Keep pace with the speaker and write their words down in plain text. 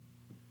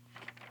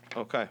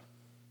Okay.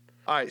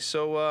 All right,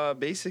 so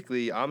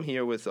basically, I'm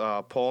here with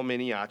Paul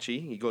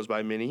Miniacci. He goes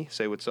by Mini.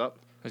 Say what's up.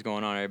 What's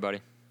going on,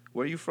 everybody?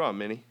 Where are you from,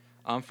 Mini?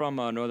 I'm from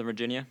Northern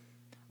Virginia,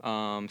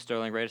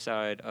 Sterling, right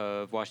outside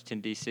of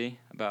Washington, D.C.,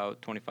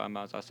 about 25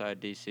 miles outside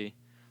D.C.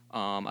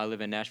 I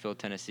live in Nashville,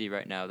 Tennessee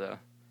right now, though.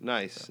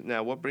 Nice. So.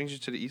 Now, what brings you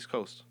to the East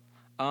Coast?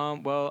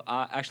 Well,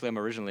 actually, I'm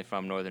originally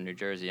from Northern New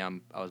Jersey. I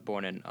was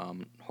born in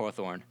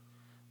Hawthorne,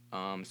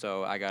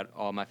 so I got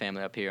all my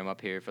family up here. I'm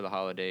up here for the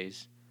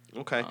holidays.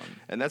 Okay,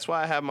 and that's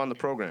why I have him on the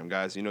program,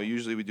 guys. You know,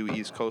 usually we do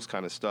East Coast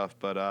kind of stuff,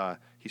 but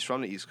he's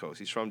from the East Coast.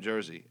 He's from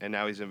Jersey, and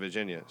now he's in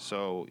Virginia.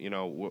 So, you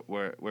know,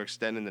 we're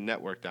extending the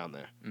network down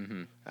there.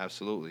 Mm-hmm.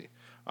 Absolutely.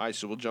 All right,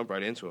 so we'll jump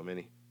right into it,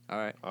 Minnie. All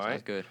right.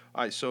 Sounds good.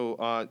 All right,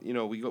 so you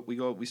know,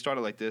 we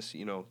started like this.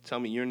 You know, tell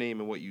me your name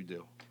and what you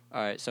do.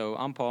 All right, so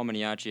I'm Paul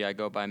Miniacci. I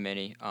go by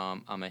Mini.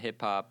 I'm a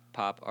hip-hop,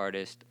 pop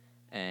artist,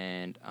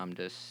 and I'm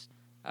just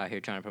out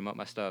here trying to promote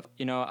my stuff.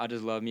 You know, I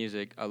just love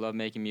music. I love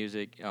making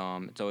music.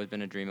 It's always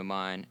been a dream of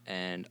mine,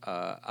 and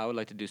I would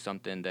like to do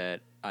something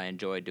that I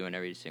enjoy doing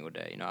every single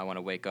day. You know, I want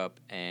to wake up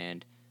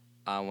and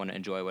I want to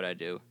enjoy what I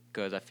do,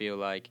 because I feel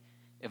like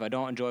if I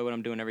don't enjoy what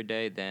I'm doing every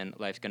day, then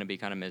life's going to be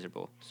kind of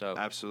miserable. So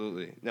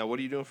Absolutely. Now, what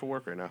are you doing for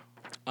work right now?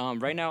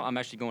 Right now, I'm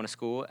actually going to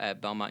school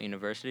at Belmont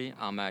University.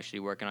 I'm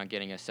actually working on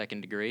getting a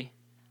second degree.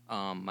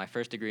 My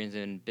first degree is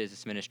in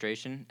business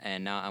administration,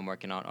 and now I'm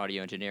working on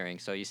audio engineering.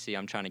 So you see,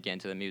 I'm trying to get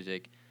into the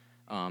music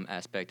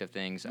aspect of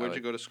things. Where'd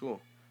you go to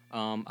school?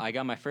 I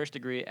got my first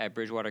degree at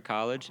Bridgewater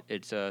College.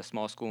 It's a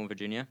small school in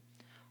Virginia.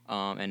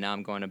 And now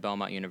I'm going to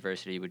Belmont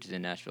University, which is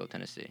in Nashville,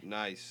 Tennessee.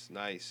 Nice.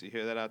 You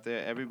hear that out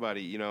there?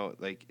 Everybody, you know,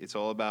 like, it's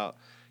all about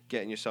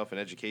getting yourself an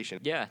education.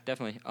 Yeah,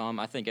 definitely.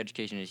 I think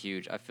education is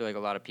huge. I feel like a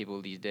lot of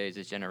people these days,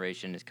 this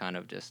generation, is kind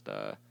of just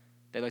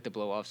they like to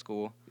blow off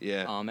school.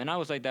 Yeah. And I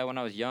was like that when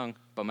I was young,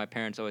 but my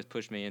parents always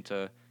pushed me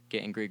into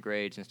getting good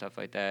grades and stuff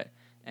like that.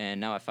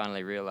 And now I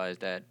finally realized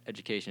that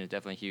education is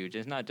definitely huge.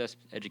 It's not just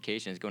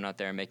education; it's going out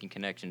there and making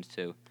connections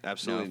too.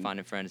 Absolutely. You know,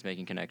 finding friends,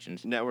 making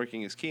connections.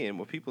 Networking is key, and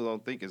what people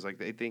don't think is, like,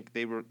 they think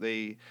they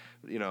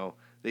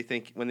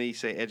think when they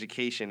say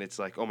education, it's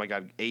like, oh my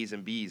God, A's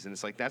and B's, and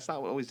it's like that's not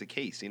always the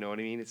case. You know what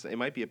I mean? It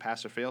might be a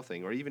pass or fail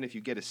thing, or even if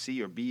you get a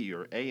C or B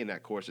or A in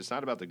that course, it's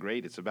not about the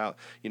grade. It's about,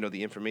 you know,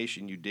 the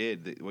information you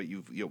did, what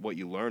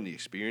you learned, the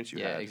experience you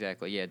had. Yeah,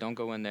 exactly. Yeah, don't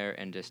go in there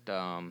and just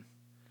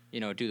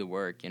do the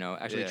work. You know,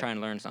 actually try and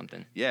learn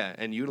something. Yeah,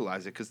 and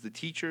utilize it, because the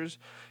teachers,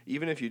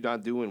 even if you're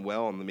not doing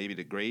well on maybe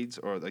the grades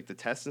or like the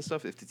tests and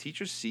stuff, if the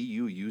teachers see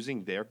you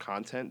using their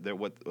content,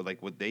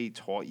 what they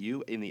taught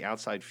you in the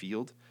outside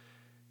field.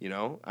 You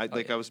know, I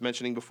was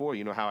mentioning before,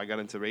 you know, how I got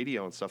into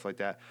radio and stuff like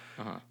that.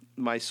 Uh-huh.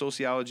 My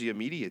sociology and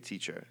media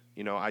teacher,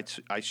 you know, I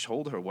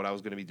told her what I was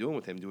going to be doing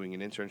with him, doing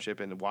an internship,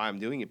 and why I'm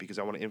doing it, because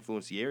I want to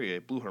influence the area.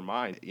 It blew her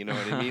mind. You know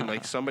what I mean?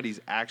 Like, somebody's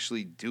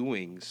actually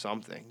doing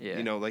something. Yeah.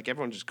 You know, like,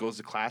 everyone just goes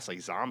to class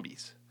like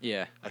zombies.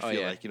 Yeah. I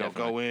feel like, you know,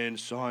 definitely. go in,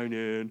 sign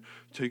in,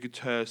 take a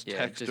test,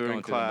 text just during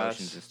going through the class.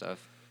 motions and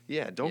stuff.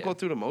 Yeah, don't go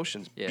through the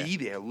motions. Yeah. Be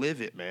there,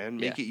 live it, man.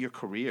 Make it your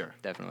career.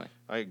 Definitely.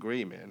 I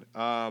agree, man.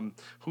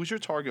 Who's your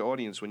target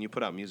audience when you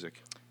put out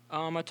music?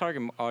 My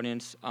target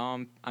audience,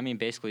 I mean,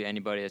 basically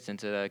anybody that's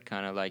into that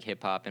kind of like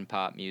hip hop and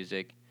pop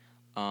music,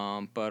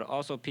 but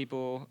also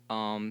people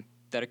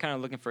that are kind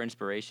of looking for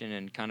inspiration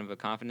and kind of a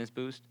confidence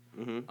boost.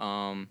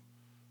 Mm-hmm.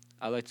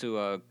 I like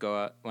to go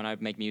out when I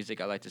make music.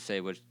 I like to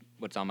say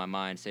what's on my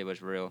mind, say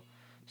what's real.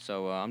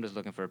 So I'm just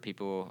looking for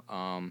people,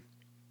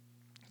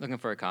 looking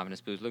for a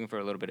confidence boost, looking for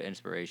a little bit of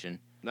inspiration.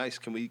 Nice.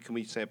 Can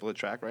we sample a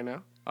track right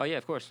now? Oh yeah,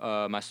 of course.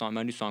 My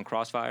new song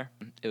Crossfire.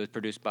 It was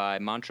produced by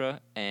Mantra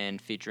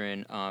and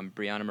featuring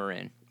Brianna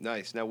Marin.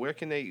 Nice. Now, where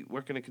can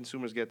the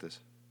consumers get this?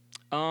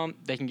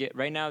 They can get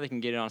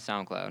it on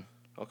SoundCloud.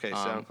 Okay,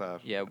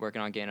 SoundCloud. Yeah,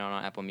 working on getting it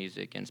on Apple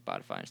Music and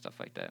Spotify and stuff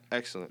like that.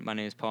 Excellent. My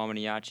name is Paul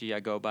Miniacci. I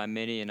go by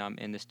Mini, and I'm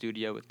in the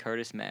studio with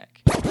Curtis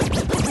Mack.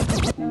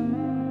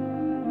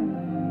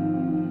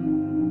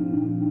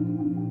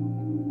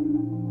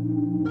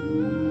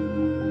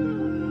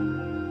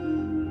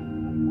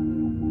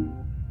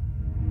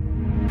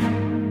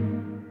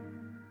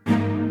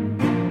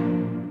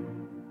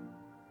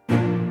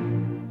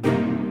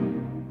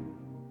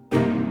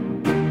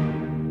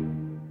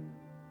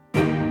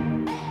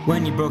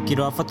 When you broke it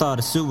off, I thought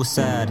of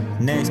suicide.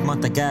 Next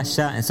month I got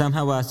shot and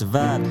somehow I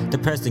survived.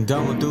 Depressed and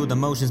going through the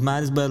motions, might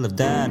as well have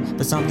died.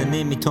 But something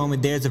in me told me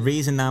there's a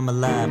reason I'm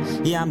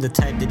alive. Yeah, I'm the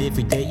type that if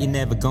we date, you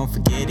never gon'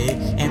 forget it.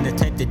 And the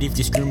type that if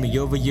you screw me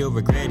over, you'll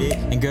regret it.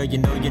 And girl, you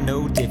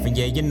know different,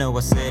 yeah, you know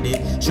I said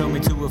it. Show me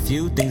to a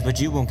few things, but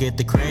you won't get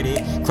the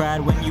credit. Cried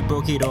when you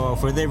broke it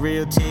off, were they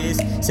real tears?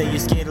 Say you're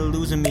scared of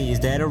losing me, is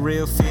that a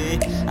real fear?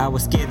 I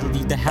was scared to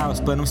leave the house,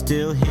 but I'm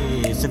still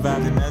here.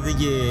 Survived another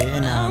year,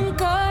 and I'm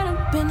caught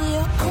up in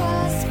your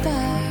crossfire.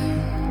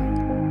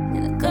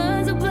 And the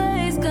guns are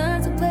blazed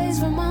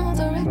from all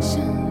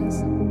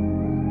directions.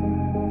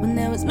 When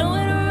there was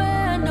nowhere to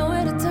run,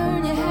 nowhere to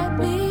turn, you had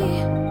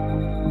me,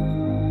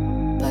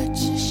 but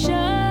you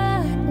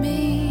shut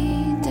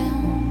me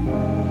down.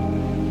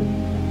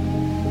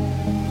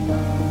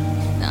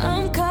 Now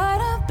I'm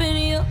caught up in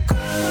your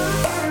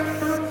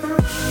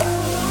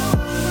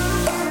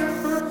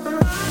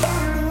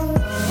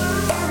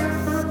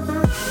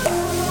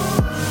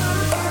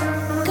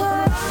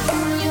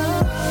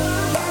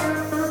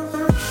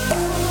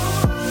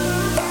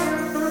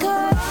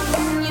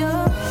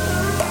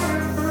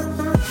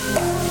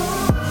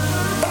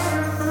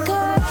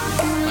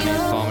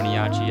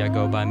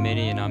by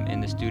Minnie, and I'm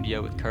in the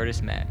studio with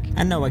Curtis Mack.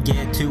 I know I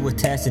get too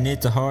attached and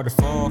it's a hard to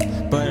fall,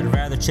 but I'd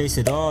rather chase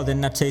it all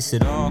than not chase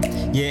it all.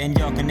 Yeah, and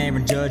y'all can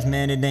never judge,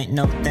 man, it ain't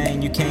no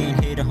thing. You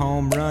can't hit a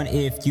home run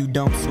if you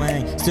don't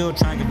swing. Still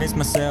trying to convince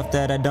myself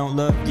that I don't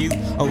love you.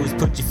 Always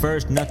put you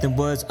first, nothing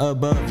was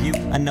above you.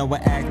 I know I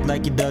act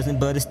like it doesn't,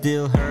 but it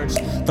still hurts.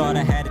 Thought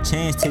I had a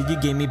chance till you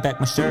gave me back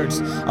my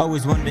shirts.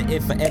 Always wonder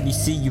if I ever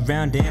see you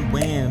round and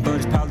when, but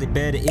it's probably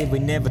better if we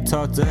never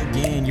talked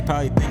again. You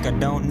probably think I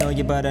don't know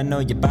you, but I know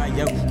your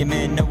bio. Your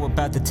man know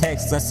about the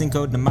texts I send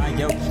code to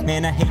Mayo.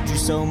 Man, I hate you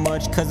so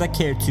much cause I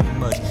care too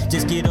much.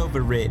 Just get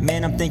over it,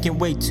 man, I'm thinking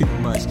way too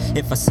much.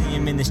 If I see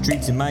him in the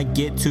streets it might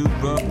get too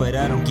rough, but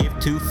I don't give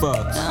two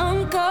fucks.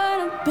 I'm caught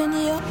up in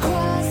your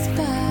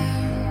crossfire,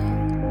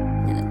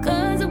 and the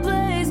guns are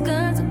blazed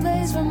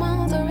from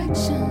all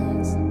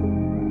directions.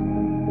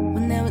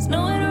 When there was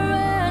nowhere to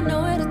run,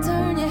 nowhere to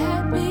turn, you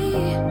had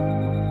me,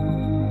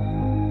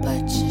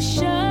 but you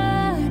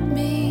shut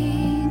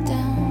me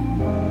down.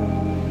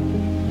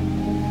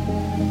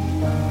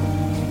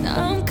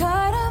 Now I'm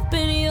caught up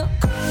in your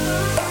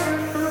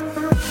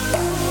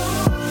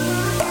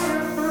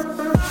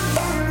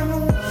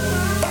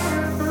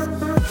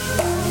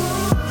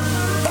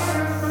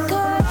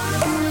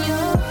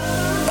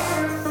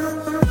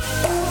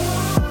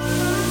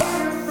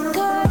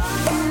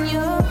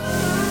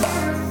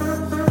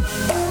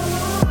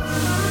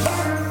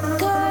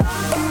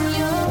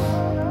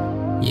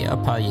I'll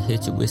probably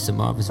hit you with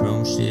some office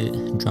room shit.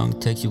 Drunk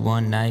text you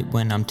one night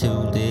when I'm too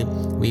lit.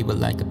 We were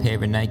like a pair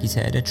of Nikes,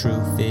 had a true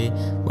fit.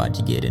 Why'd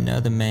you get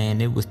another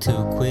man? It was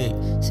too quick.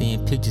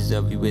 Seeing pictures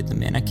of you with a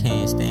man, I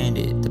can't stand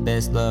it. The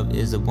best love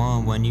is the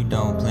one when you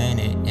don't plan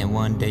it. And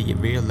one day you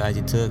realize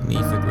you took me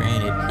for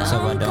granted.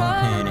 So I don't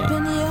panic. I'm caught up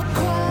in your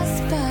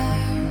crossfire,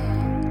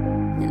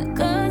 and the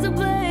guns are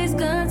blazed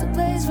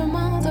from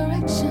all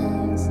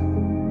directions.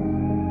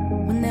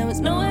 When there was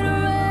nowhere to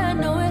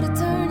run, nowhere to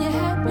turn, you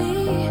had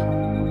me,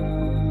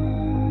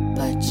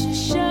 but you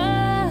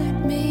shut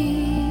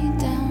me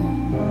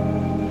down.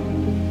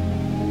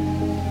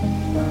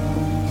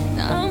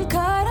 Now I'm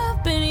caught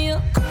up in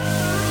your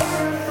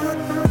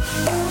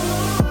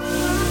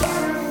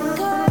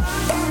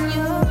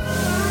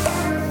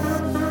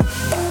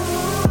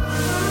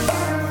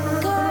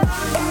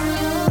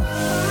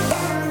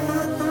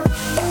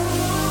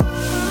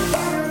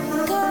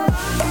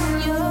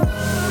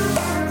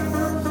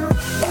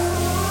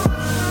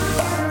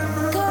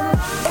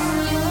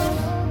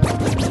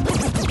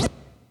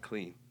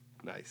Clean.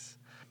 Nice.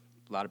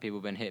 A lot of people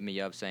have been hitting me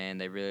up saying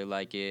they really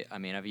like it. I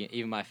mean,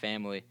 even my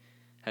family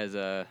has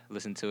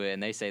listened to it,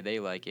 and they say they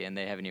like it, and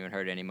they haven't even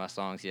heard any of my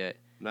songs yet.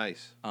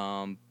 Nice.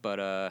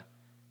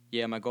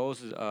 Yeah, my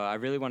goals is I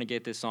really want to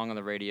get this song on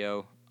the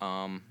radio.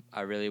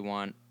 I really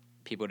want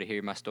people to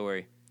hear my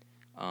story.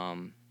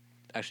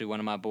 Actually, one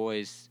of my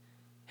boys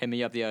hit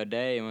me up the other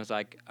day and was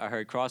like, "I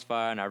heard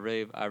Crossfire, and I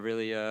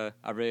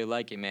really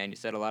like it, man. You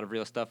said a lot of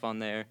real stuff on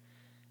there,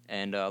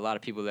 and a lot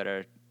of people that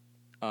are,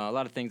 a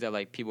lot of things that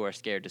like people are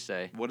scared to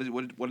say."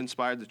 What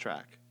inspired the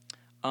track?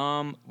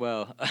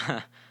 Well,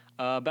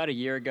 about a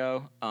year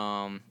ago,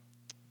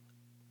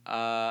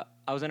 I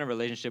was in a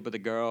relationship with a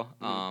girl.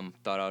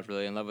 Thought I was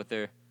really in love with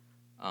her.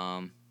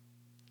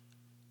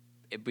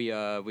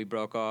 We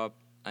broke up,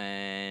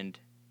 and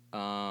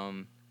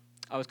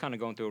I was kind of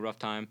going through a rough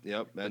time.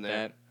 Yep, with and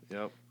that.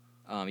 Yep.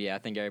 Yeah, I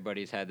think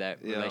everybody's had that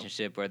Yeah.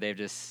 relationship where they've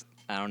just,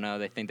 I don't know,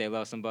 they think they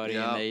love somebody,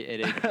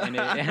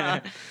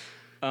 Yeah.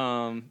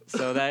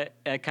 so that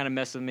kind of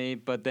messed with me.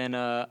 But then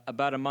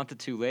about a month or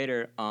two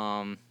later,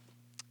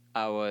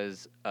 I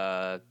was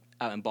out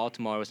in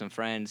Baltimore with some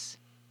friends,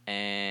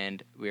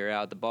 and we were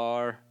out at the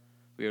bar.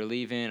 We were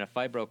leaving, a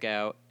fight broke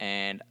out,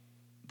 and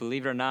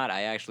believe it or not,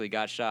 I actually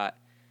got shot.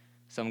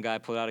 Some guy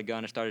pulled out a gun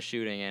and started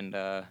shooting, and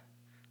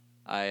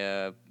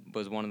I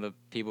was one of the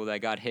people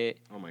that got hit.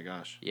 Oh my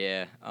gosh.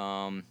 Yeah.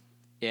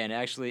 Yeah, and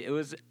actually, it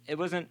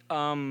wasn't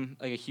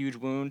like a huge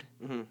wound.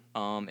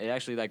 Mm-hmm. It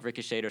actually like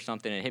ricocheted or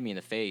something and hit me in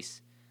the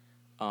face.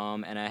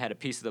 And I had a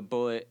piece of the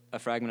bullet, a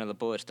fragment of the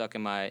bullet stuck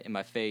in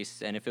my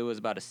face. And if it was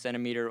about a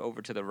centimeter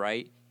over to the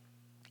right,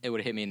 it would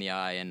have hit me in the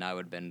eye, and I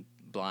would have been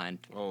blind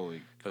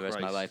Holy for the rest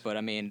of my Christ. life. But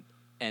I mean,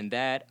 and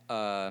that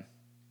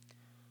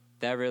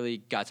really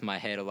got to my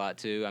head a lot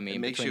too. I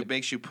mean, It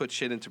makes you put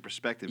shit into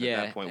perspective Yeah,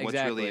 at that point. What's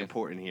exactly. really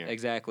important here?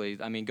 Exactly.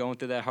 I mean, going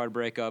through that hard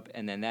breakup,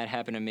 and then that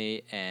happened to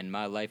me, and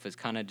my life was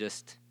kind of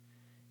just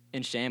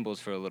in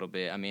shambles for a little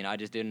bit. I mean, I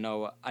just didn't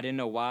know. I didn't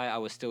know why I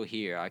was still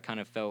here. I kind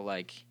of felt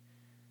like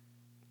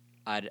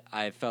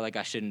I felt like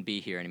I shouldn't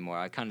be here anymore.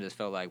 I kind of just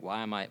felt like,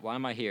 why am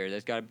I here?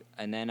 There's got.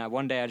 And then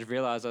one day I just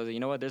realized, I was like, you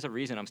know what? There's a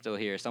reason I'm still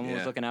here. Someone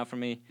was Yeah. looking out for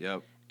me,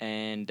 Yep.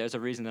 and there's a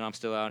reason that I'm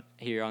still out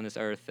here on this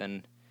earth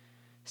and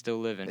still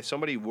living. If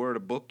somebody were to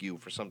book you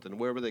for something,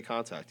 where would they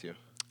contact you?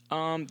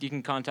 You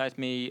can contact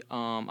me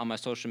on my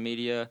social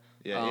media.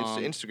 Yeah,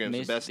 Instagram's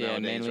the best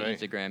nowadays, mainly right?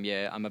 Instagram.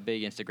 Yeah, I'm a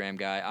big Instagram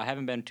guy. I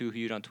haven't been too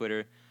huge on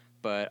Twitter,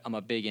 but I'm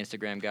a big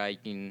Instagram guy. You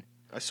can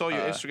I saw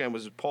your Instagram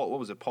was Paul. What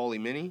was it? Paulie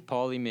Mini.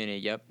 Paulie Mini.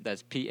 Yep,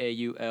 that's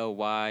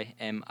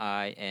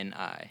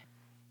PAULYMINI.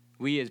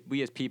 we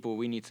as people,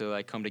 we need to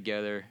like come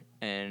together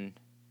and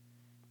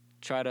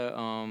try to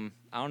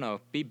I don't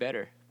know, be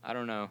better. I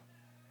don't know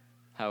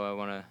how I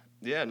want to.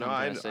 Yeah, no, I'm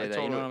trying to say that.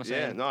 totally, You know what I'm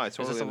saying? Yeah, no, I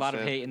totally There's just a lot of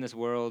understand. hate in this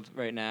world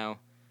right now,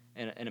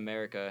 in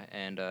America,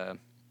 and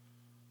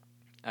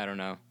I don't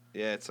know.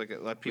 Yeah, it's like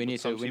let people. We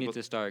need some to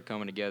people, start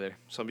coming together.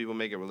 Some people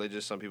make it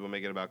religious. Some people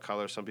make it about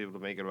color. Some people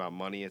make it about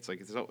money. It's like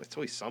it's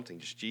always something.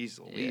 Just Jesus,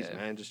 Louise, Yeah.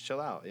 man, just chill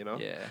out. You know.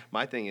 Yeah.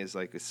 My thing is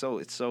like it's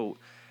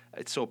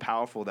so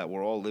powerful that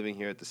we're all living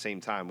here at the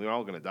same time. We're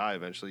all gonna die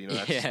eventually. You know.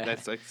 That's Yeah.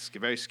 that's like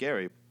very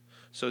scary.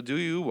 So do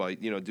you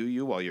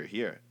while you're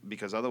here,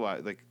 because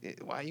otherwise, like,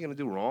 why are you gonna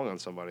do wrong on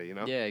somebody? You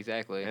know. Yeah,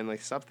 exactly. And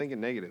like, stop thinking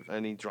negative.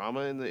 Any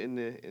drama in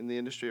the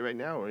industry right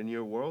now or in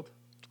your world?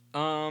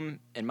 In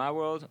my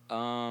world,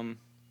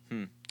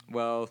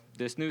 well,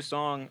 this new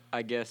song,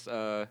 I guess,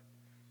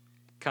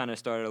 kind of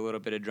started a little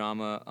bit of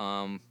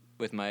drama,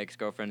 with my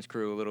ex-girlfriend's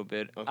crew a little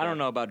bit. Okay. I don't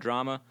know about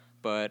drama,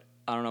 but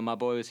I don't know. My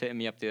boy was hitting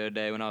me up the other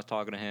day when I was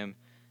talking to him,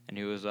 and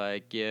he was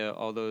like, "Yeah,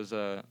 all those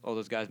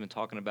guys been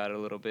talking about it a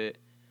little bit,"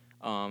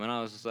 and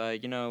I was just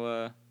like,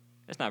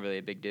 it's not really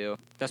a big deal.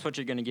 That's what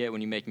you're gonna get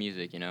when you make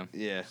music, you know.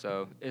 Yeah.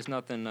 So it's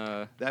nothing.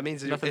 That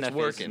means nothing it's that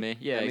working. phases me.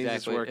 Yeah, That means it's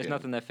exactly. working. It's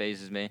nothing that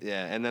phases me.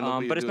 Yeah, and then look what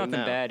But you're it's doing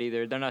nothing now. bad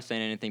either. They're not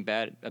saying anything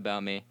bad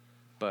about me,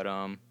 but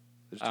They're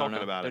just I don't talking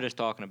know. about They're it. just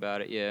talking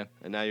about it. Yeah.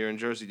 And now you're in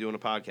Jersey doing a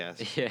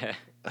podcast. Yeah.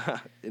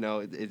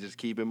 It just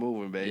keep it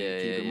moving, baby. Yeah,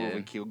 keep yeah, it yeah.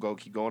 moving.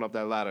 Keep going up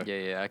that ladder.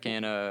 Yeah. I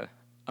can't.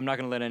 I'm not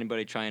gonna let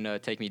anybody try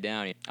and take me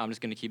down. I'm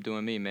just gonna keep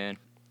doing me, man.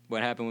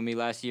 What happened with me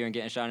last year and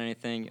getting shot and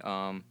anything?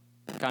 Kind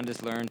of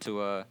just learned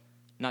to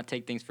not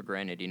take things for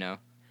granted. You know.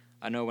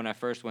 I know when I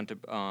first went to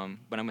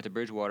when I went to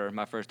Bridgewater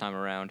my first time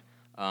around,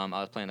 I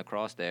was playing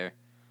lacrosse there,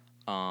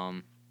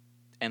 and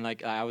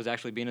like I was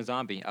actually being a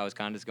zombie. I was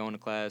kind of just going to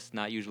class,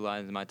 not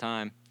utilizing my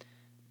time,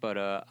 but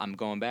I'm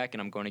going back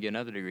and I'm going to get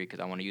another degree because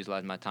I want to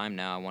utilize my time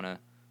now. I want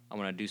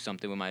to do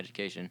something with my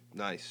education.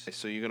 Nice.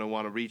 So you're gonna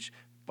want to reach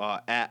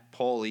at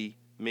Paulie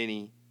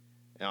Mini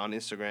on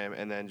Instagram,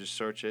 and then just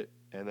search it,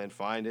 and then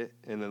find it,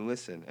 and then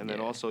listen, and then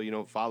Yeah.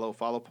 also follow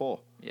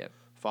Paul. Yep.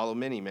 Follow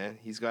Minnie, man.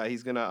 He's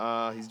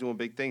doing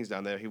big things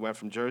down there. He went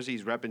from Jersey.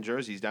 He's repping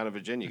Jersey. He's down in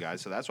Virginia, guys.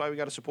 So that's why we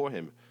got to support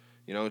him.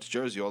 It's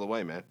Jersey all the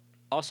way, man.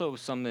 Also,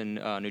 some in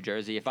New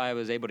Jersey. If I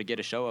was able to get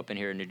a show up in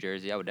here in New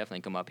Jersey, I would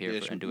definitely come up here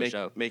and do a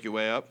show. Make your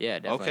way up. Yeah,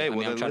 definitely. Okay, I mean,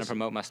 well I'm then trying to listen.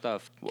 promote my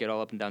stuff. Get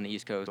all up and down the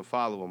East Coast. So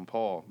follow him,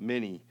 Paul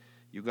Minnie.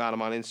 You got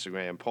him on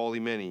Instagram,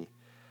 Paulie Minnie.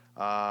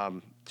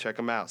 Check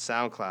him out,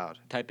 SoundCloud.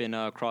 Type in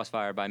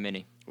Crossfire by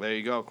Minnie, There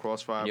you go,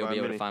 Crossfire and you'll by be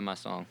able Minnie. to find my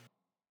song.